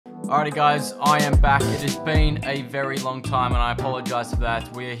Alrighty guys, I am back. It has been a very long time and I apologize for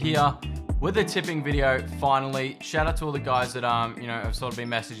that. We are here with a tipping video finally. Shout out to all the guys that have sort of been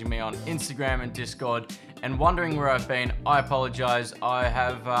messaging me on Instagram and Discord and wondering where I've been. I apologize. I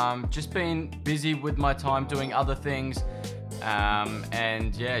have just been busy with my time doing other things.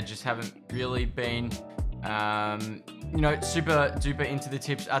 And yeah, just haven't really been super duper into the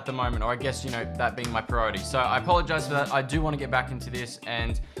tips at the moment, or I guess, that being my priority. So I apologize for that. I do want to get back into this,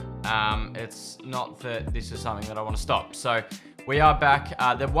 and it's not that this is something that I want to stop. So we are back.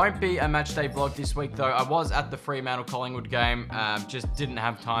 There won't be a match day vlog this week though. I was at the Fremantle Collingwood game, just didn't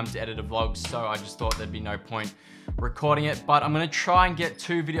have time to edit a vlog, so I just thought there'd be no point recording it. But I'm going to try and get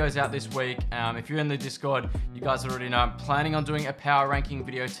 2 videos out this week. If you're in the Discord, you guys already know I'm planning on doing a power ranking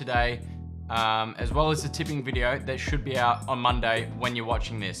video today, as well as a tipping video that should be out on Monday when you're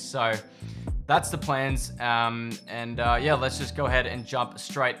watching this. So that's the plans. Yeah, let's just go ahead and jump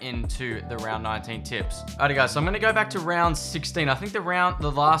straight into the round 19 tips. Alrighty guys, so I'm going to go back to round 16. I think the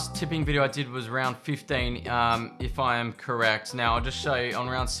last tipping video I did was round 15, if I am correct. Now I'll just show you on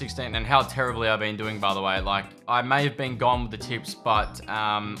round 16 and how terribly I've been doing, by the way. Like, I may have been gone with the tips, but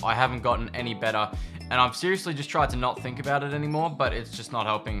I haven't gotten any better. And I've seriously just tried to not think about it anymore, but it's just not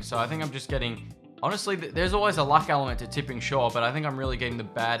helping. So I think I'm just getting... Honestly, there's always a luck element to tipping, sure, but I think I'm really getting the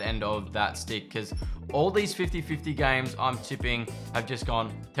bad end of that stick, because all these 50-50 games I'm tipping have just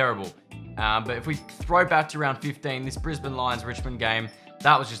gone terrible. But if we throw back to round 15, this Brisbane Lions-Richmond game,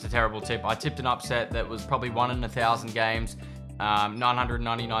 that was just a terrible tip. I tipped an upset that was probably 1 in 1,000 games.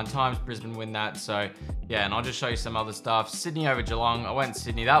 999 times Brisbane win that. So yeah, and I'll just show you some other stuff. Sydney over Geelong. I went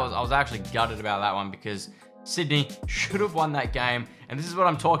Sydney. I was actually gutted about that one, because Sydney should have won that game. And this is what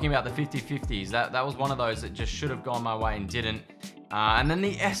I'm talking about, the 50-50s. That was one of those that just should have gone my way and didn't. And then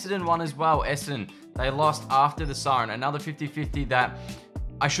the Essendon one as well. Essendon, they lost after the siren. Another 50-50 that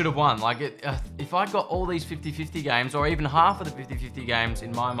I should have won. Like, if I got all these 50-50 games, or even half of the 50-50 games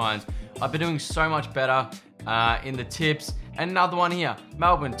in my mind, I've been doing so much better in the tips. And another one here,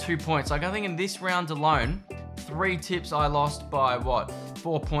 Melbourne, 2 points. Like, I think in this round alone, 3 tips I lost by what?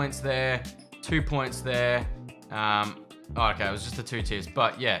 4 points there, 2 points there. Okay, it was just the 2 tips,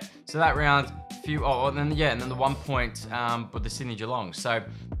 but yeah. So that round, and then the 1 point with the Sydney Geelong. So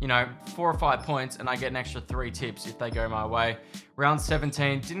 4 or 5 points, and I get an extra 3 tips if they go my way. Round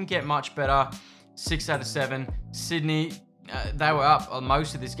 17 didn't get much better. 6 out of 7. Sydney, they were up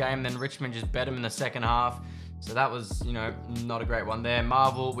most of this game. Then Richmond just bet them in the second half. So that was, not a great one there.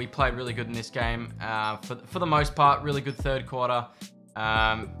 Marvel, we played really good in this game. For the most part, really good third quarter.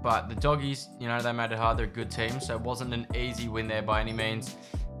 But the Doggies, they made it hard. They're a good team, so it wasn't an easy win there by any means.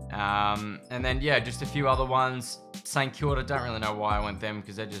 And then, yeah, just a few other ones. St Kilda, don't really know why I went them,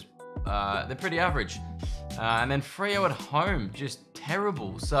 because they're just, they're pretty average. And then Freo at home, just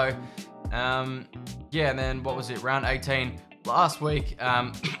terrible. So, yeah, and then what was it? Round 18 last week,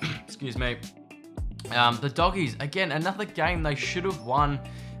 excuse me. The Doggies, again, another game they should have won.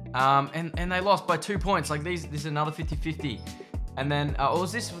 And they lost by 2 points. Like, this is another 50-50. And then,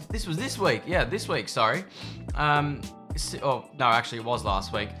 this was this week. Yeah, this week, sorry. No, actually it was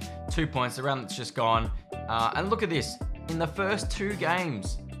last week. 2 points, the round that's just gone. And look at this. In the first 2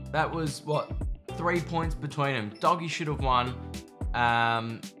 games, that was, 3 points between them. Doggy should have won.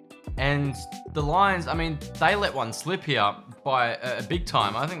 And the Lions, I mean, they let one slip here by a big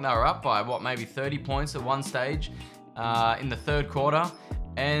time. I think they were up by, maybe 30 points at one stage in the third quarter.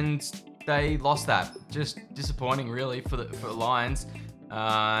 And they lost that. Just disappointing, really, for the Lions.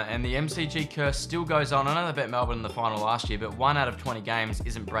 And the MCG curse still goes on. I know they bet Melbourne in the final last year, but 1 out of 20 games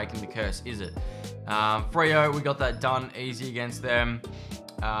isn't breaking the curse, is it? Freo, we got that done easy against them.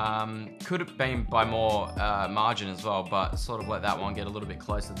 Could have been by more margin as well, but sort of let that one get a little bit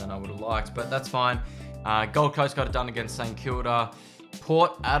closer than I would have liked, but that's fine. Gold Coast got it done against St Kilda.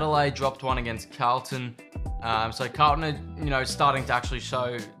 Port Adelaide dropped one against Carlton. So Carlton are, starting to actually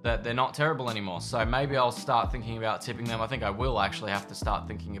show that they're not terrible anymore. So maybe I'll start thinking about tipping them. I think I will actually have to start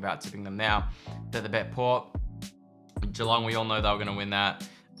thinking about tipping them now that they bet Port. Geelong, we all know they were going to win that.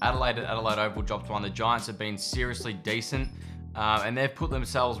 Adelaide at Adelaide Oval dropped one. The Giants have been seriously decent. And they've put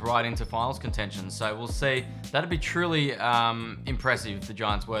themselves right into finals contention. So we'll see. That'd be truly impressive if the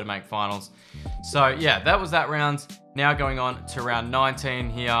Giants were to make finals. So yeah, that was that round. Now going on to round 19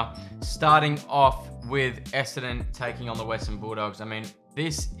 here. Starting off with Essendon taking on the Western Bulldogs. I mean,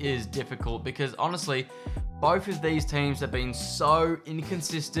 this is difficult because honestly, both of these teams have been so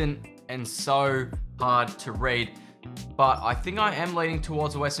inconsistent and so hard to read. But I think I am leaning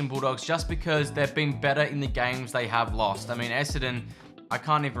towards the Western Bulldogs just because they've been better in the games they have lost. I mean, Essendon, I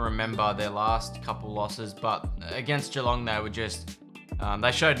can't even remember their last couple losses, but against Geelong, they were just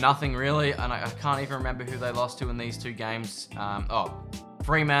They showed nothing really, and I can't even remember who they lost to in these two games.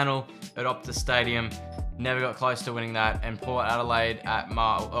 Fremantle at Optus Stadium, never got close to winning that, and Port Adelaide at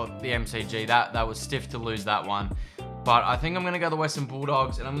the MCG. That was stiff to lose that one. But I think I'm going to go the Western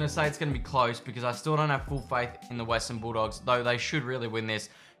Bulldogs, and I'm going to say it's going to be close because I still don't have full faith in the Western Bulldogs, though they should really win this.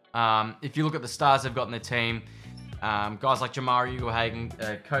 If you look at the stars they've got in the team, guys like Jamari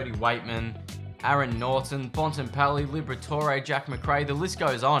Ugle-Hagan, Cody Waitman, Aaron Norton, Bontempelli, Liberatore, Jack McRae, the list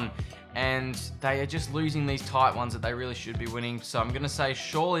goes on. And they are just losing these tight ones that they really should be winning. So I'm going to say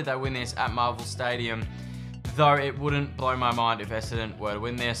surely they win this at Marvel Stadium, though it wouldn't blow my mind if Essendon were to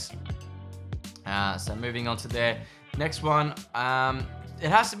win this. So moving on to their next one. It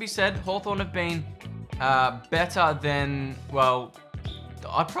has to be said, Hawthorn have been better than, well,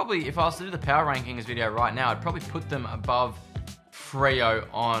 I'd probably, if I was to do the power rankings video right now, I'd probably put them above Freo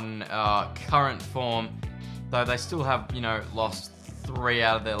on current form, though they still have, lost 3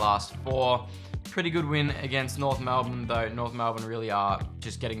 out of their last 4. Pretty good win against North Melbourne, though North Melbourne really are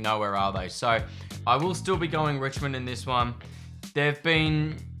just getting nowhere, are they? So I will still be going Richmond in this one. They've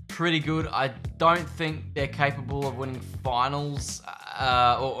been pretty good. I don't think they're capable of winning finals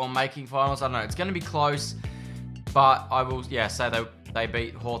or making finals. I don't know. It's going to be close, but I will, say they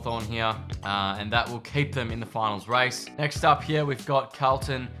beat Hawthorn here, and that will keep them in the finals race. Next up here, we've got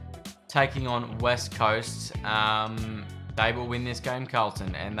Carlton taking on West Coast. They will win this game,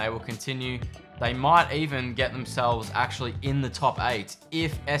 Carlton, and they will continue. They might even get themselves actually in the top 8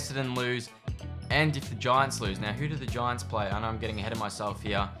 if Essendon lose and if the Giants lose. Now, who do the Giants play? I know I'm getting ahead of myself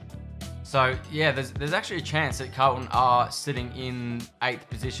here. So, yeah, there's actually a chance that Carlton are sitting in 8th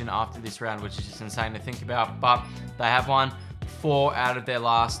position after this round, which is just insane to think about. But they have won 4 out of their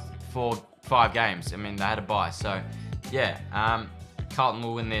last 5 games. I mean, they had a bye. So, yeah, Carlton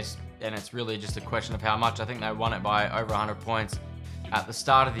will win this. And it's really just a question of how much. I think they won it by over 100 points at the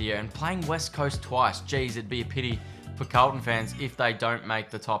start of the year. And playing West Coast twice, geez, it'd be a pity for Carlton fans if they don't make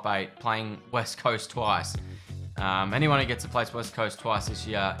the top 8 playing West Coast twice. Anyone who gets to play West Coast twice this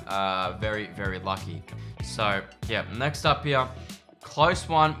year, very, very lucky. So, yeah, next up here, close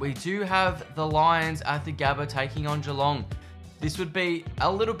one. We do have the Lions at the Gabba taking on Geelong. This would be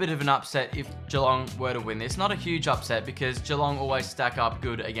a little bit of an upset if Geelong were to win this. Not a huge upset because Geelong always stack up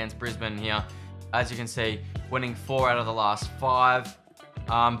good against Brisbane here. As you can see, winning 4 out of the last 5.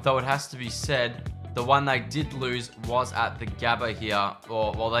 Though it has to be said, the one they did lose was at the Gabba here.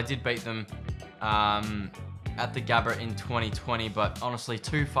 Well, they did beat them at the Gabba in 2020, but honestly,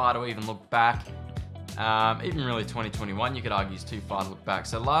 too far to even look back. Even really 2021, you could argue, is too far to look back.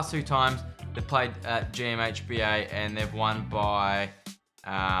 So the last 2 times, they've played at GMHBA and they've won by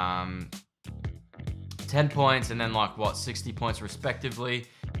 10 points and then 60 points respectively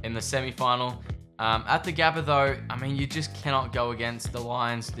in the semi-final. At the Gabba though, I mean, you just cannot go against the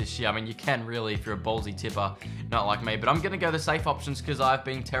Lions this year. I mean, you can really if you're a ballsy tipper, not like me, but I'm going to go the safe options because I've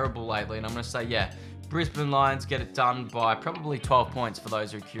been terrible lately, and I'm going to say, yeah, Brisbane Lions get it done by probably 12 points for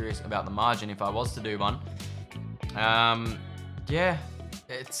those who are curious about the margin if I was to do one. Yeah.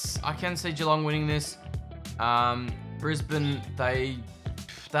 I can see Geelong winning this. Brisbane, they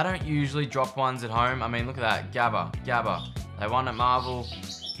don't usually drop ones at home. I mean, look at that, Gabba. They won at Marvel,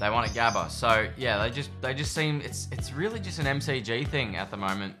 they won at Gabba. So yeah, they just seem it's really just an MCG thing at the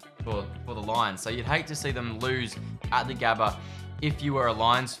moment for the Lions. So you'd hate to see them lose at the Gabba if you were a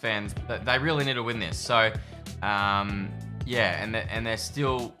Lions fan. They really need to win this. So yeah, and they're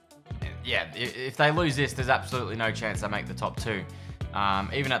still, yeah, if they lose this, there's absolutely no chance they make the top 2.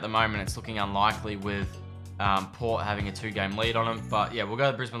 Even at the moment, it's looking unlikely with Port having a 2-game lead on them. But yeah, we'll go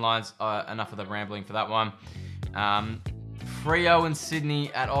to the Brisbane Lions. Enough of the rambling for that one. Freo and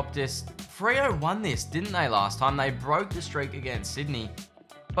Sydney at Optus. Freo won this, didn't they, last time? They broke the streak against Sydney,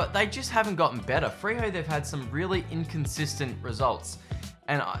 but they just haven't gotten better. Freo, they've had some really inconsistent results.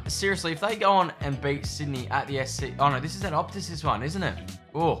 And seriously, if they go on and beat Sydney at the SC... Oh no, this is at Optus, this one, isn't it?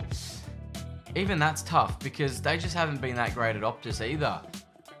 Oh, even that's tough because they just haven't been that great at Optus either.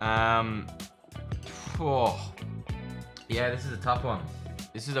 Yeah, this is a tough one.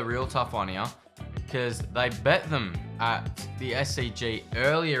 This is a real tough one here because they bet them at the SCG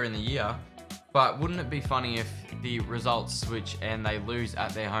earlier in the year, but wouldn't it be funny if the results switch and they lose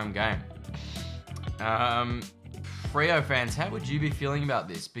at their home game? Freo fans, how would you be feeling about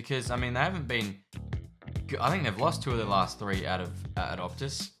this? Because, I mean, they haven't been... I think they've lost 2 of their last 3 at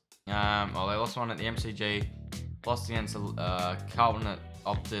Optus. Well, they lost one at the MCG, lost against Carlton at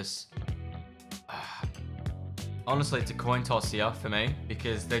Optus. Honestly, it's a coin toss here for me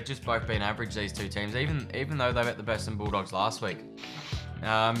because they've just both been average, these 2 teams, even though they bet the Western Bulldogs last week.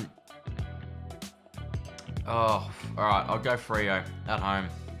 Oh, all right. I'll go Freo at home.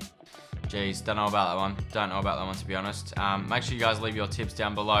 Jeez, don't know about that one. Don't know about that one, to be honest. Make sure you guys leave your tips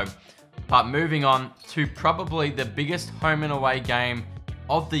down below. But moving on to probably the biggest home and away game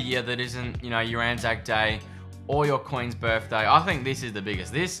of the year that isn't, your Anzac Day or your Queen's birthday. I think this is the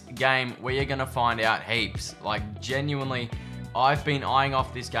biggest. This game, we are going to find out heaps. Like, genuinely, I've been eyeing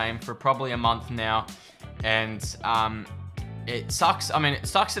off this game for probably a month now. And it sucks. I mean, it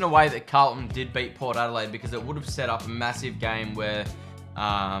sucks in a way that Carlton did beat Port Adelaide, because it would have set up a massive game where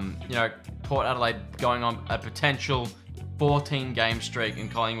Port Adelaide going on a potential 14-game streak,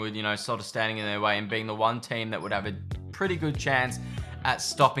 and Collingwood, sort of standing in their way and being the one team that would have a pretty good chance at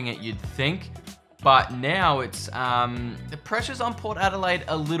stopping it, you'd think. But now it's the pressure's on Port Adelaide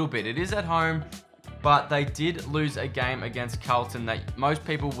a little bit. It is at home, but they did lose a game against Carlton that most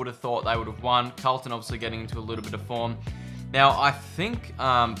people would have thought they would have won. Carlton obviously getting into a little bit of form. Now, I think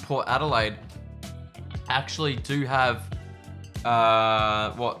Port Adelaide actually do have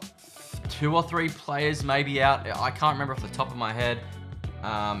 2 or 3 players maybe out. I can't remember off the top of my head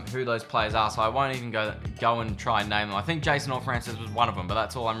who those players are, so I won't even go and try and name them. I think Jason Orr-Francis was one of them, but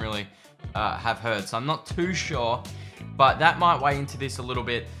that's all I'm really have heard, so I'm not too sure. But that might weigh into this a little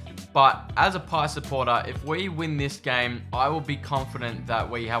bit. But as a Pies supporter, if we win this game, I will be confident that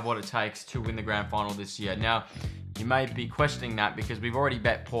we have what it takes to win the grand final this year. Now, you may be questioning that because we've already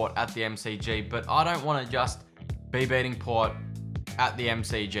bet Port at the MCG, but I don't want to just be beating Port at the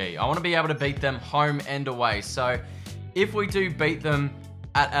MCG. I want to be able to beat them home and away. So if we do beat them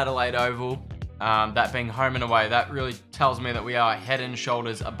at Adelaide Oval, that being home and away, that really tells me that we are head and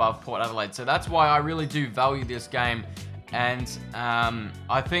shoulders above Port Adelaide. So that's why I really do value this game. And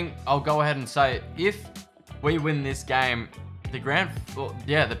I think I'll go ahead and say it. If we win this game,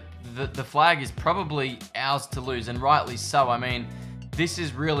 the flag is probably ours to lose, and rightly so. I mean, this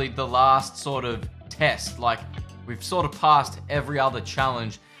is really the last sort of test. Like, we've sort of passed every other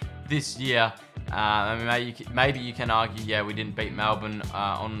challenge this year. I mean, maybe you can argue, yeah, we didn't beat Melbourne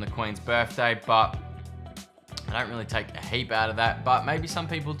on the Queen's birthday, but I don't really take a heap out of that. But maybe some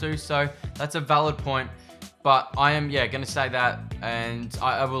people do, so that's a valid point. But I am, going to say that, and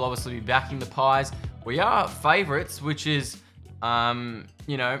I will obviously be backing the Pies. We are favourites, which is,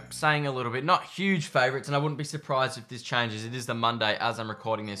 saying a little bit. Not huge favourites, and I wouldn't be surprised if this changes. It is the Monday as I'm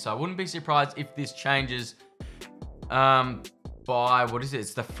recording this, so I wouldn't be surprised if this changes by, what is it?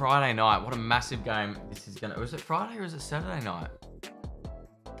 It's the Friday night. What a massive game this is going to... Was it Friday or is it Saturday night?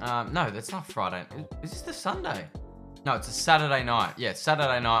 No, that's not Friday. Is this the Sunday? No, it's a Saturday night. Yeah, it's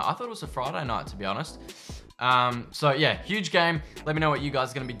Saturday night. I thought it was a Friday night, to be honest. So yeah, huge game. Let me know what you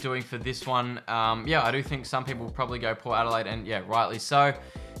guys are going to be doing for this one. I do think some people will probably go Port Adelaide, and yeah, rightly so.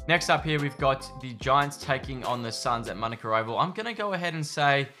 Next up here, we've got the Giants taking on the Suns at Manuka Oval. I'm going to go ahead and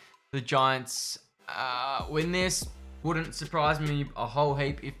say the Giants win this. Wouldn't surprise me a whole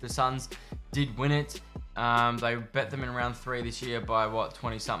heap if the Suns did win it. They bet them in round 3 this year by,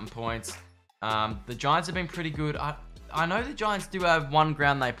 20-something points. The Giants have been pretty good. I know the Giants do have one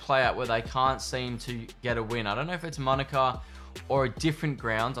ground they play at where they can't seem to get a win. I don't know if it's Manuka or a different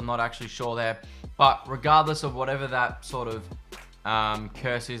ground. I'm not actually sure there. But regardless of whatever that sort of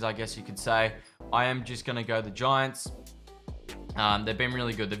curse is, I guess you could say, I am just going to go the Giants. They've been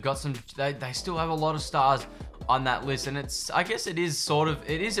really good. They've got some... They still have a lot of stars on that list. And I guess it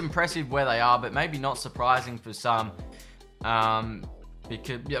is impressive where they are, but maybe not surprising for some.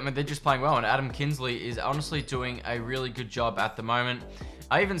 Because, they're just playing well, and Adam Kinsley is honestly doing a really good job at the moment.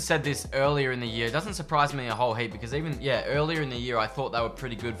 I even said this earlier in the year. It doesn't surprise me a whole heap, because earlier in the year, I thought they were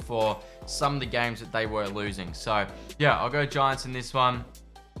pretty good for some of the games that they were losing. So, yeah, I'll go Giants in this one.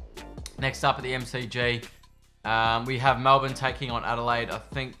 Next up at the MCG, we have Melbourne taking on Adelaide. I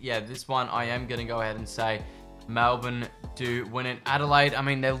think, this one I am going to go ahead and say Melbourne do win it. Adelaide,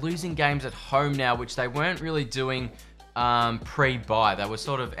 they're losing games at home now, which they weren't really doing pre-bye. They were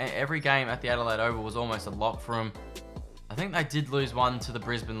sort of, every game at the Adelaide Oval was almost a lock for them. I think they did lose one to the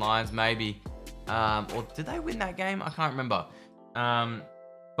Brisbane Lions, maybe. Or did they win that game? I can't remember.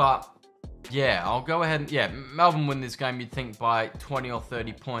 But yeah, I'll go ahead and, Melbourne win this game, you'd think, by 20 or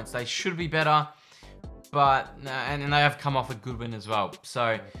 30 points. They should be better, but, and they have come off a good win as well.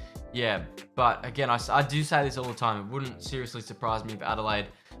 So, yeah, but again, I do say this all the time. It wouldn't seriously surprise me if Adelaide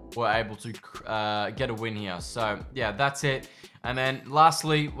were able to get a win here. So, yeah, that's it. And then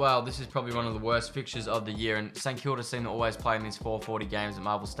lastly, well, this is probably one of the worst fixtures of the year. And St Kilda seem to always play in these 440 games at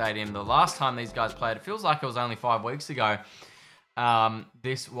Marvel Stadium. The last time these guys played, it feels like it was only 5 weeks ago.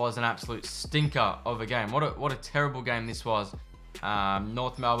 This was an absolute stinker of a game. What a terrible game this was.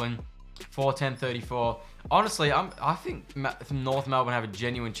 North Melbourne 4, 10, 34. Honestly, I think North Melbourne have a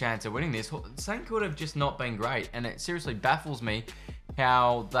genuine chance of winning this. St Kilda have just not been great, and it seriously baffles me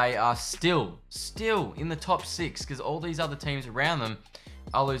how they are still in the top 6, because all these other teams around them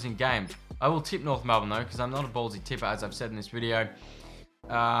are losing games. I will tip North Melbourne though, because I'm not a ballsy tipper, as I've said in this video.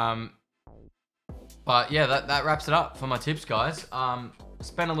 But yeah, that wraps it up for my tips, guys.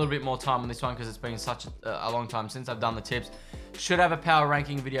 Spent a little bit more time on this one because it's been such a long time since I've done the tips. Should have a power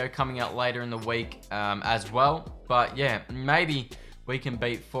ranking video coming out later in the week as well. But yeah, maybe we can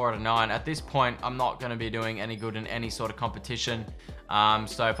beat 4 out of 9. At this point, I'm not going to be doing any good in any sort of competition.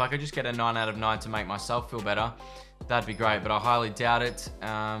 So if I could just get a 9 out of 9 to make myself feel better, that'd be great. But I highly doubt it.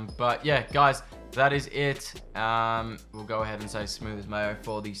 But yeah, guys, that is it. We'll go ahead and say smooth as mayo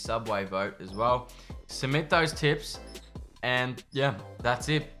for the Subway vote as well. Submit those tips. And yeah, that's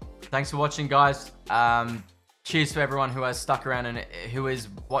it. Thanks for watching, guys. Cheers to everyone who has stuck around and who is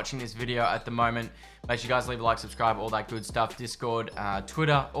watching this video at the moment. Make sure you guys leave a like, subscribe, all that good stuff. Discord,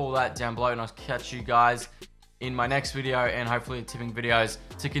 Twitter, all that down below. And I'll catch you guys in my next video, and hopefully tipping videos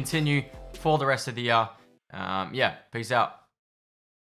to continue for the rest of the year. Yeah, peace out.